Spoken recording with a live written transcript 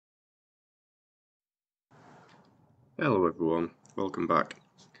Hello everyone, welcome back.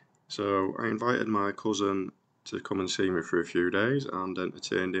 So I invited my cousin to come and see me for a few days and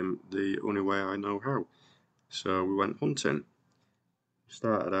entertained him the only way I know how. So we went hunting.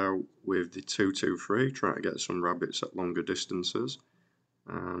 Started out with the 223, trying to get some rabbits at longer distances,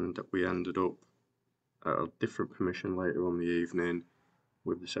 and we ended up at a different permission later on the evening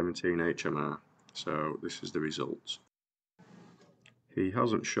with the 17 HMR. So this is the results. He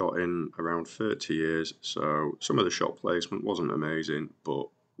hasn't shot in around 30 years, so some of the shot placement wasn't amazing, but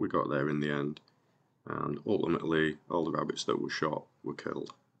we got there in the end, and ultimately all the rabbits that were shot were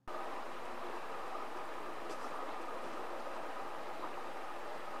killed.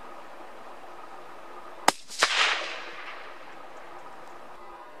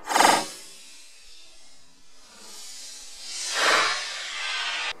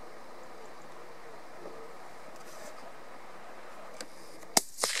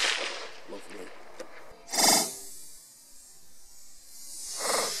 Lovely.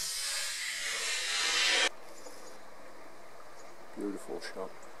 Beautiful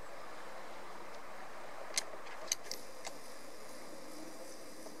shot.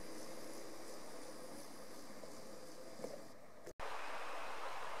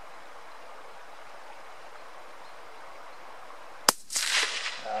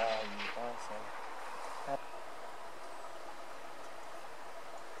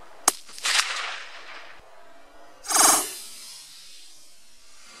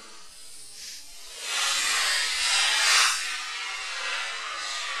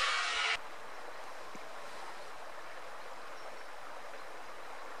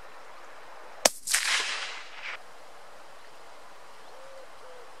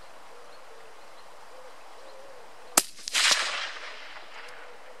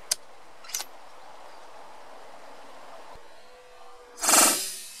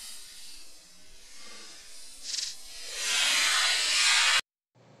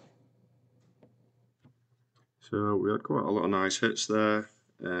 So we had quite a lot of nice hits there,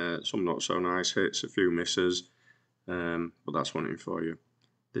 some not so nice hits, a few misses, but that's hunting for you.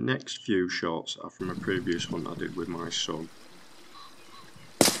 The next few shots are from a previous hunt I did with my son.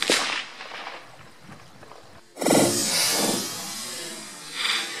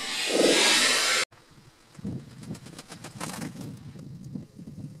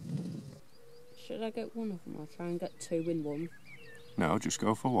 Should I get one of them? I'll try and get two in one. No, just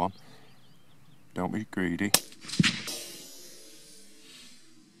go for one. Don't be greedy.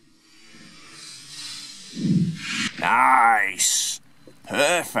 Nice!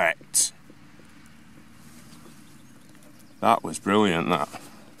 Perfect! That was brilliant, that.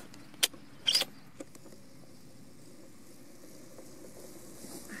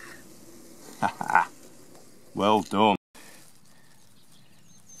 Haha. Well done.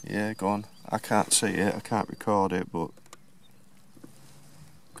 Yeah, go on. I can't see it, I can't record it, but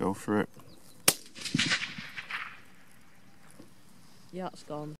go for it. Yeah, it's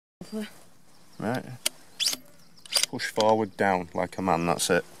gone. Right. Push forward down like a man, that's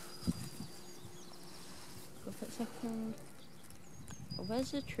it. Go for a second. Oh,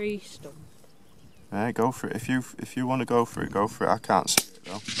 where's the tree stump? Right, go for it. If you want to go for it, go for it. I can't see it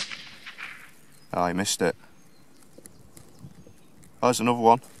though. Oh, I missed it. Oh, there's another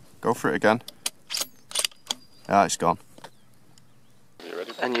one. Go for it again. Ah, it's gone. You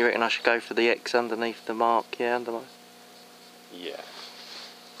ready? And you reckon I should go for the X underneath the mark, yeah, Yeah.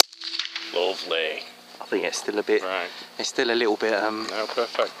 Lovely. I think it's still a bit, Right. it's still a little bit, Now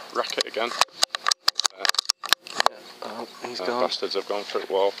perfect. Rack it again. oh, he's Oh, gone. bastards have gone through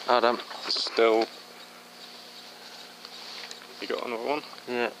the wall. Hold on. Still. You got another one?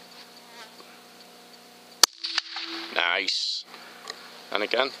 Yeah. Nice. And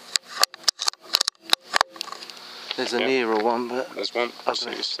again. There's a Yeah. nearer one, but There's one. I See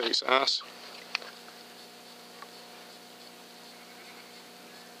don't know. its ass.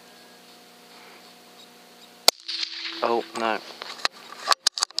 Oh, no.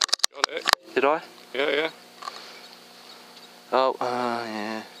 Got it. Did I? Yeah, yeah. Oh,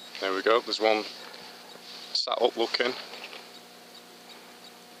 yeah. There we go. There's one sat up looking.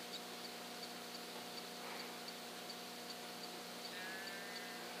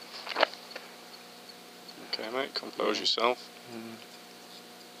 Okay, mate. Compose yourself.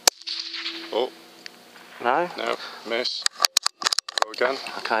 Oh, No? no. Miss. Go again.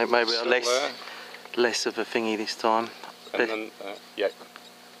 Okay, maybe Still less, less of a thingy this time. there. And then, yeah.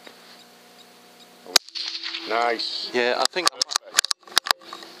 Oh. Nice. Yeah, I think Perfect.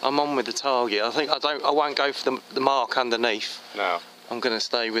 I'm on with the target. I think I won't go for the mark underneath. No. I'm going to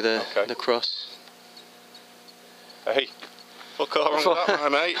stay with the cross. Hey, fuck all wrong with that, my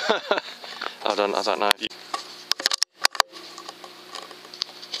mate. I don't know.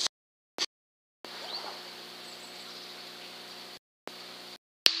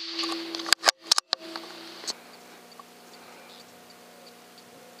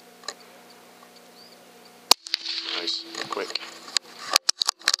 quick.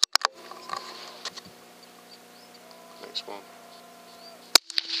 Next one.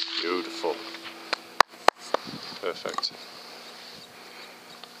 Beautiful. Perfect.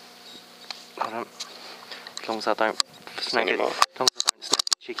 As long as I don't snag it, as Any more? long as I don't snag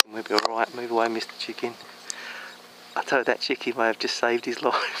the chicken, we'll be alright. Move away, Mr. Chicken. I tell you, that chicken may have just saved his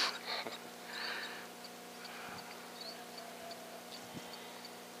life.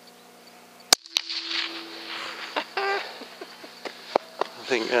 I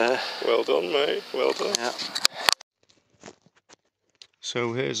think, well done, mate. Well done. yeah.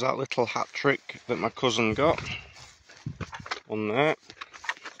 So here's that little hat trick that my cousin got on there.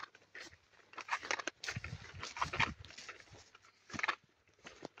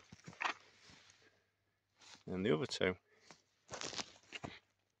 And the other two.